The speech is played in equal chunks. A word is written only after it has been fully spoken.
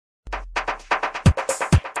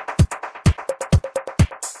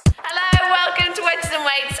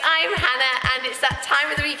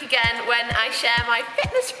my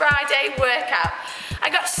Fitness Friday workout. I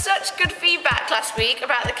got such good feedback last week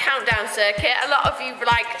about the countdown circuit. A lot of you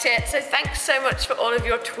liked it, so thanks so much for all of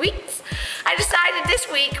your tweets. I decided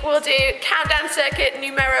this week we'll do countdown circuit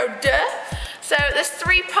numero 2. So there's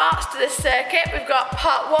 3 parts to this circuit. We've got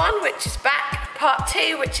part 1, which is back, part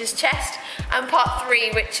 2, which is chest, and part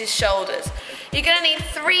 3, which is shoulders. You're going to need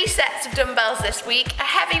 3 sets of dumbbells this week, a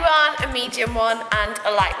heavy one, a medium one, and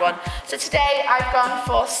a light one. So today I've gone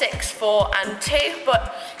for 6, 4, and 2,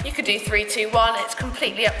 but you could do 3, 2, 1, it's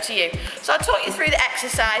completely up to you. So I'll talk you through the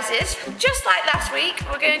exercises. Just like last week,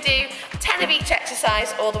 we're going to do 10 of each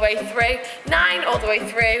exercise all the way through, 9 all the way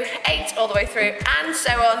through, 8 all the way through, and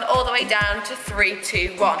so on, all the way down to 3,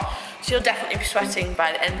 2, 1. So you'll definitely be sweating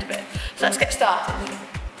by the end of it. So let's get started.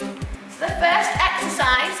 So the first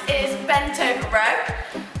exercise is bent over row.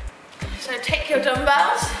 So take your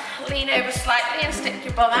dumbbells, lean over slightly and stick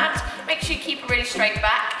your bum out. Make sure you keep a really straight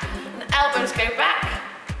back, and the elbows go back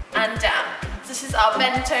and down. So this is our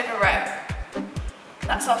bent over row.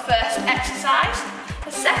 That's our first exercise.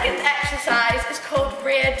 The second exercise is called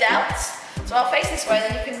rear delts. So I'll face this way,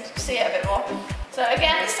 then you can see it a bit more. So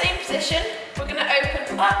again, the same position. We're going to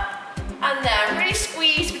open up and down. Really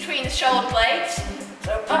squeeze between the shoulder blades.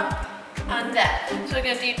 So up and down. So we're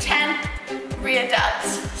going to do 10 rear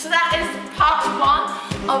delts. So that is part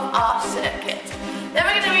 1 of our circuit. Then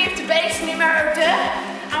we're going to move to base numero 2,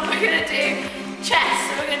 and we're going to do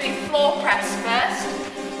chest. So we're going to do floor press first.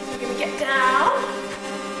 So we're going to get down.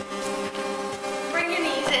 Bring your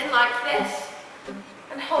knees in like this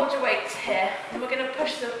and hold your weights here. And we're going to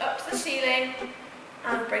push them up to the ceiling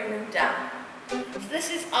and bring them down. So this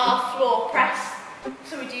is our floor press.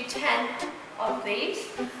 So we do 10 of these.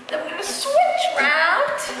 Then we're going to switch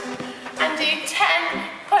round and do 10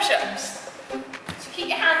 push-ups. So keep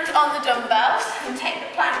your hands on the dumbbells and take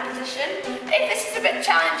the plank position. If this is a bit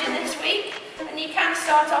challenging this week, then you can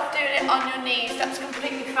start off doing it on your knees. That's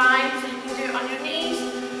completely fine. So you can do it on your knees,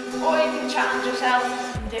 or you can challenge yourself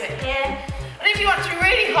and do it here. But if you want to be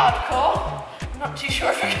really hardcore, I'm not too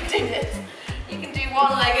sure if I can do this, you can do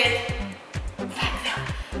one-legged like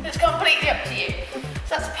that. It's completely up to you.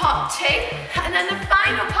 So that's part 2. And then the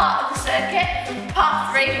final part of the circuit,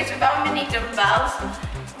 part 3, is with our mini dumbbells.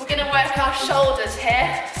 We're going to work our shoulders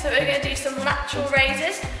here. So we're going to do some lateral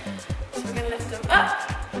raises. So we're going to lift them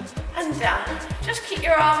up and down. Just keep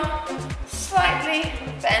your arm slightly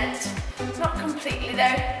bent, not completely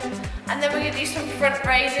though. And then we're going to do some front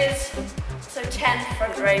raises. So 10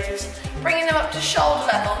 front raises, bringing them up to shoulder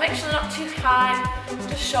level. Make sure they're not too high,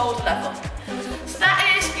 just shoulder level. So that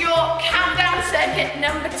is your countdown circuit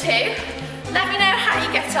number 2. Let me know how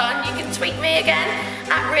you get on. You can tweet me again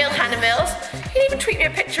at @RealHannahMills. You can even tweet me a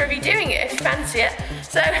picture of you doing it if you fancy it.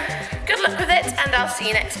 So good luck with it, and I'll see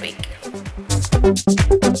you next week.